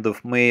May, end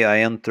of May, I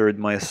entered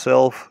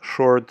myself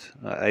short.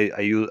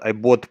 I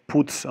bought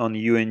puts on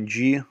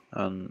UNG,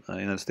 on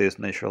United States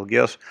Natural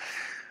Gas.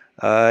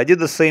 I did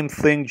the same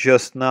thing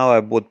just now. I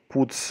bought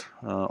puts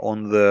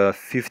on the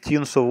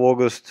 15th of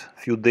August, a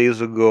few days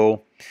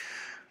ago.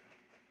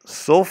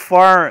 So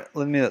far,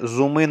 let me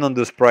zoom in on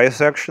this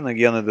price action.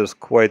 Again, it is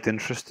quite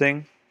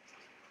interesting.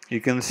 You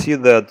can see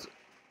that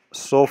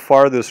so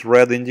far this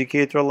red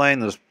indicator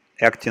line is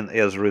acting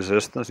as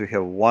resistance. We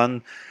have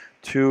 1,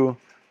 2,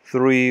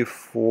 3,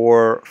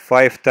 4,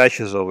 5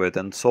 touches of it,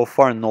 and so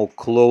far no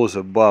close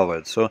above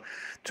it. So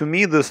to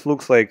me, this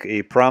looks like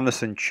a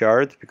promising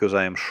chart because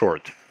I am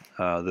short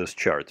this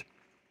chart.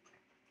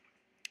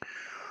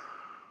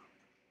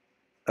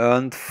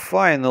 And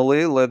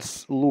finally,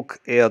 let's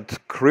look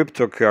at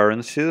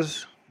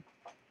cryptocurrencies.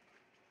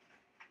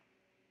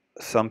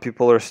 Some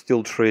people are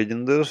still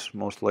trading this,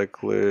 most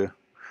likely.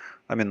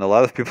 I mean, a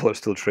lot of people are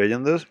still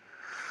trading this.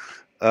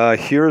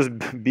 Here's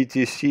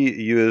BTC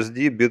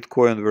USD,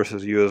 Bitcoin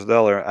versus US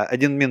dollar. I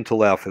didn't mean to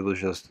laugh, it was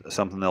just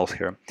something else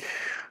here.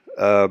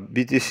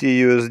 BTC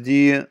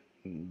USD,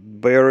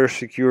 bearish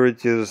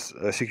securities,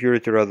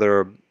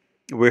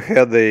 we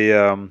had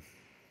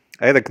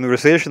I had a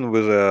conversation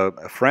with a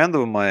friend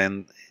of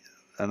mine,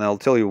 and I'll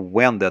tell you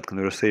when that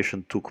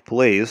conversation took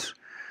place.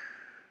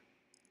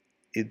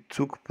 It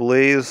took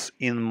place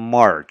in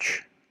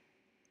March,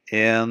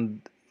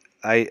 and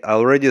I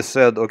already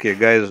said, okay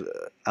guys,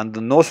 under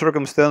no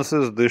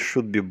circumstances this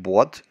should be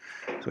bought.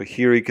 So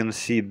here you can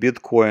see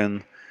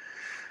Bitcoin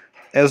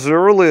as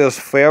early as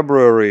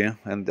February,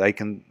 and I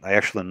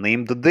actually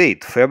named the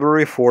date,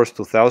 February 4th,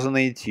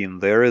 2018.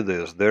 There it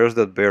is. There's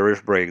that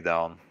bearish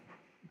breakdown.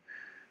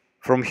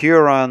 From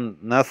here on,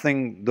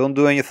 nothing, don't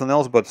do anything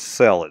else but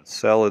sell it.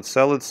 Sell it,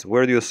 sell it.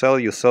 Where do you sell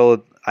it? You sell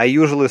it, I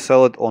usually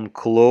sell it on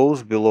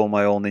close below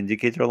my own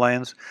indicator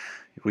lines,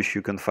 which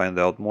you can find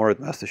out more at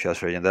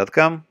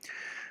MasterChartsTrading.com.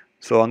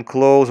 So on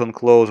close, on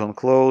close, on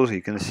close,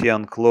 you can see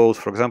on close,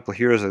 for example,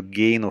 here is a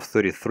gain of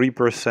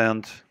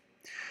 33%.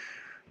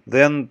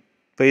 Then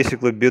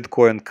basically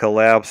Bitcoin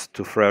collapsed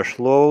to fresh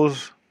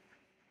lows.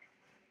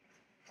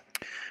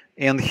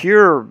 And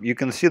here you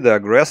can see the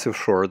aggressive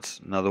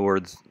shorts. In other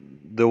words,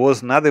 there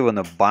was not even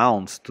a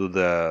bounce to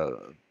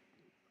the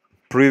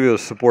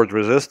previous support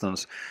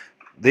resistance.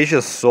 They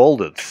just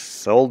sold it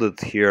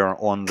here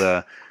on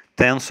the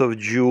 10th of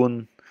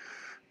June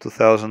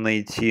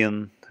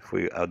 2018. If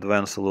we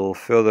advance a little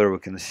further, we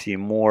can see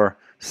more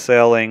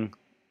selling,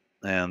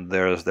 and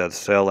there's that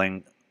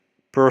selling.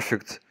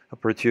 Perfect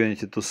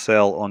opportunity to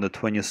sell on the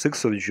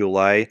 26th of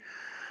July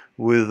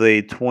with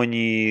a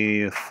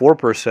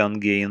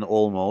 24% gain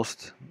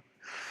almost.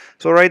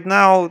 So right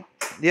now,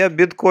 yeah,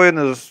 Bitcoin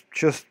is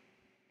just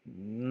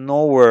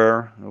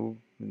nowhere.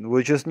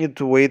 We just need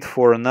to wait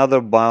for another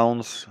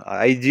bounce,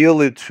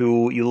 ideally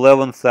to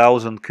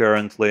 11,000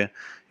 currently,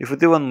 if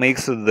it even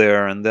makes it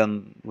there, and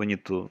then we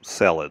need to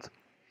sell it.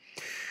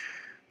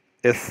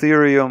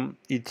 Ethereum,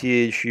 ETH,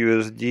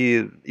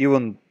 USD,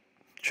 even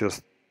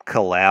just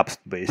collapsed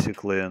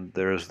basically, and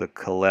there's the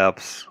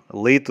collapse.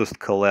 Latest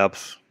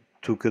collapse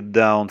took it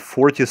down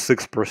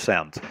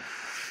 46%.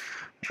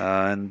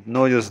 And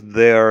notice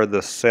there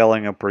the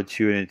selling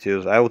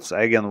opportunities. I would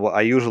say, again,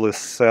 I usually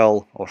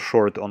sell or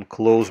short on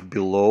close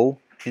below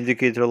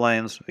indicator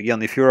lines.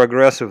 Again, if you're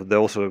aggressive, they're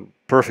also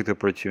perfect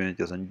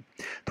opportunities. And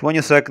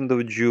 22nd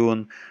of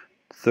June,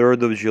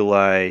 3rd of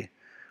July,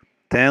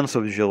 10th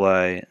of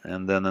July,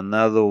 and then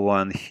another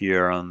one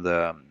here on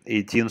the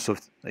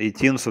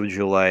 18th of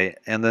July,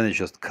 and then it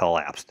just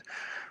collapsed.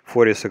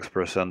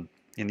 46%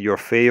 in your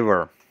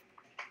favor.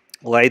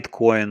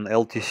 Litecoin,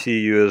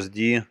 LTC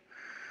USD.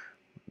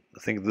 I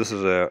think this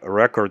is a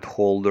record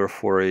holder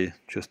for a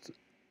just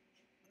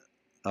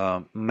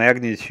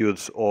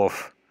magnitudes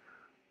of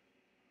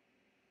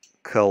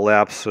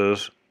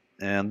collapses,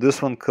 and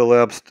this one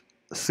collapsed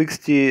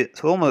 60,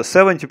 so almost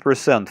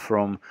 70%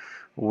 from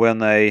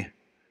when I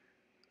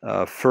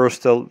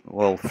first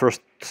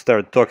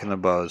started talking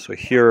about it. So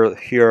here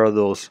are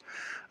those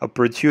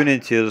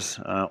opportunities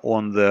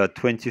on the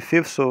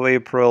 25th of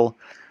April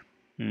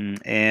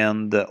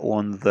and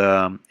on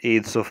the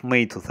 8th of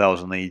May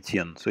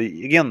 2018. So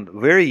again,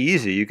 very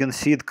easy. You can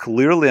see it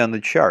clearly on the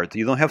chart.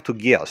 You don't have to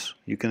guess.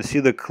 You can see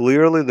that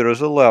clearly there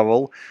is a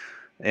level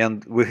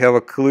and we have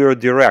a clear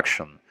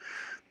direction.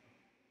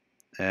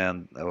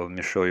 And let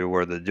me show you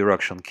where the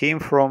direction came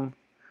from,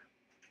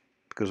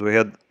 because we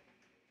had,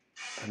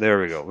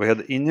 there we go. We had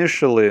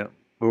initially,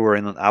 we were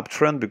in an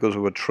uptrend because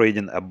we were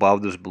trading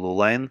above this blue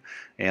line,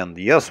 and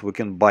yes, we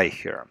can buy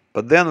here.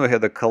 But then we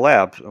had a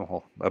collapse,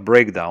 a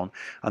breakdown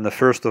on the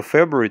 1st of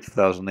February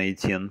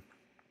 2018.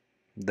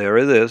 There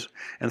it is.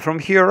 And from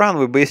here on,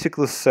 we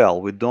basically sell.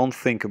 We don't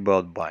think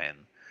about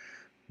buying.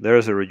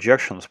 There's a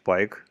rejection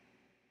spike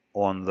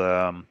on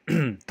the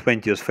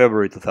 20th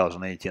February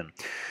 2018.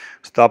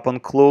 Stop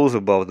and close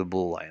above the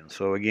blue line.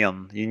 So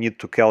again, you need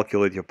to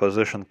calculate your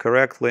position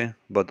correctly,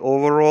 but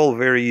overall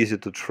very easy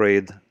to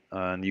trade,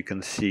 and you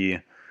can see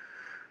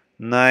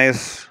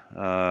nice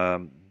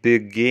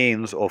big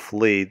gains of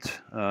late.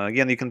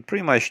 Again, you can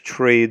pretty much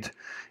trade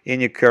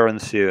any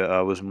currency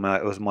with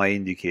my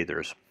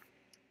indicators.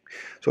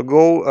 So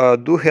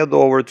do head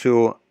over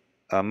to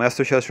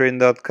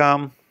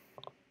MasterChartsTrading.com,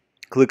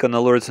 click on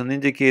alerts and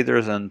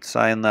indicators, and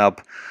sign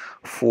up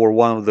for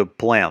one of the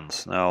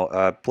plans.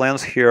 Now,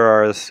 plans here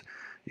are,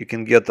 you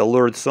can get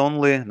alerts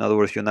only. In other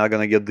words, you're not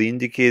going to get the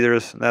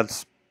indicators.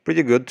 That's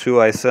pretty good too.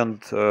 I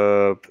send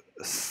several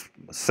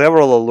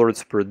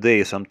alerts per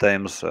day,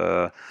 sometimes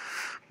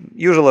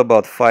usually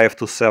about 5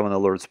 to 7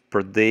 alerts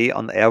per day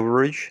on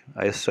average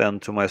I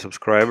send to my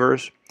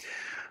subscribers.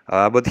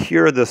 But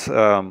here, this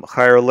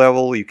higher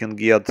level, you can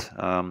get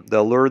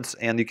the alerts,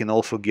 and you can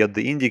also get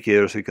the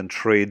indicators. You can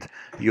trade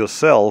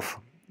yourself,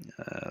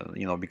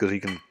 because you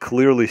can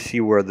clearly see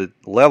where the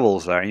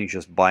levels are, and you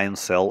just buy and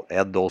sell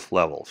at those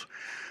levels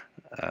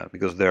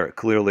because they're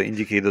clearly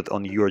indicated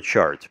on your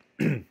chart.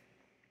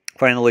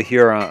 Finally,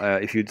 here,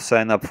 if you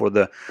sign up for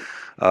the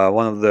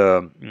one of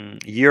the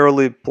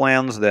yearly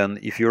plans, then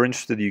if you're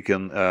interested, you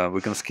can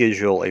we can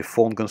schedule a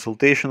phone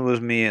consultation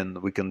with me,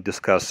 and we can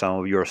discuss some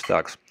of your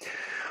stocks.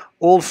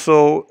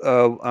 Also,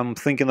 I'm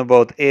thinking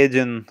about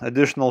adding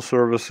additional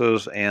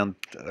services and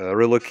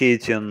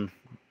relocating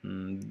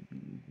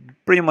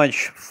pretty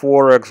much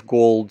Forex,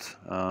 gold,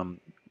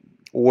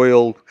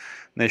 oil,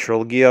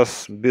 natural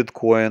gas,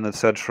 Bitcoin,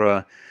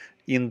 etc.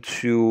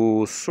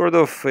 into sort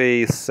of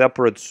a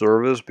separate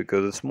service,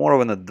 because it's more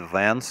of an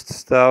advanced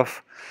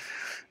stuff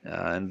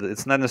and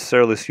it's not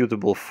necessarily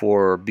suitable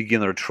for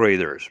beginner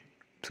traders.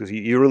 because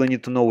you really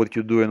need to know what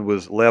you're doing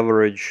with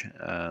leverage,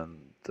 and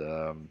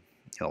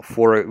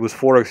with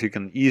Forex you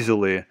can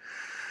easily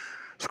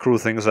screw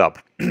things up.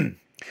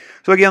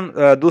 So again,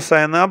 do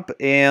sign up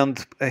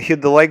and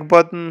hit the like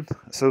button,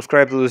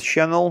 subscribe to this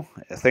channel.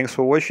 Thanks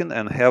for watching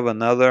and have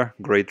another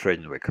great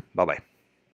trading week. Bye bye.